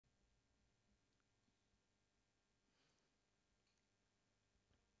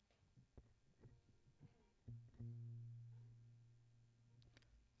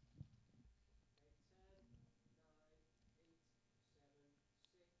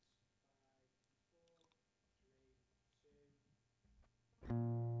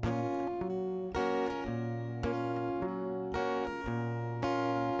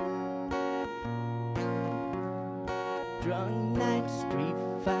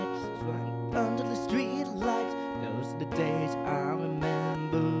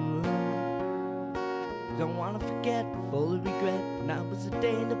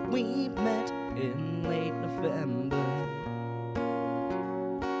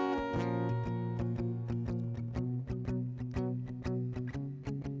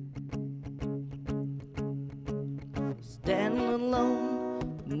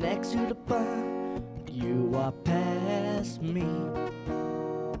next to the bar. You walked past me.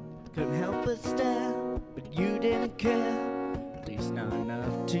 Couldn't help but stare, but you didn't care. At least not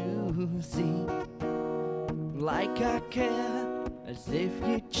enough to see. Like I care, as if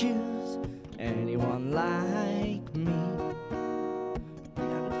you choose anyone like me.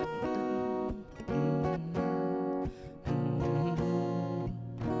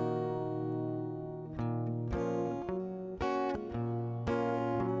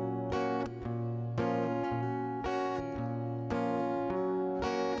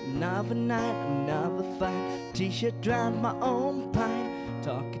 Another night, another fight. T-shirt drowned my own pint.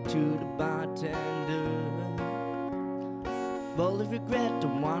 Talking to the bartender, full of regret,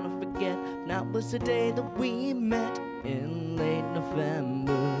 don't wanna forget. That was the day that we met in late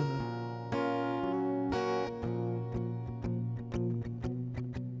November.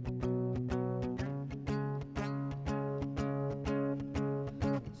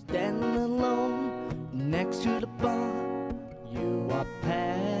 Standing alone next to the bar, you walked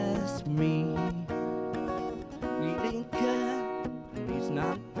past me. You didn't care, it's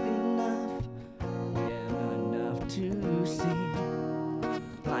not enough, yeah, not enough to see.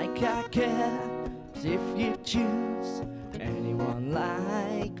 Like I care, as if you choose anyone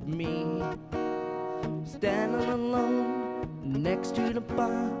like me. Standing alone next to the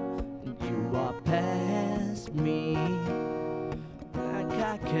bar, you walk past me. Like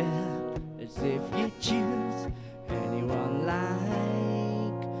I care.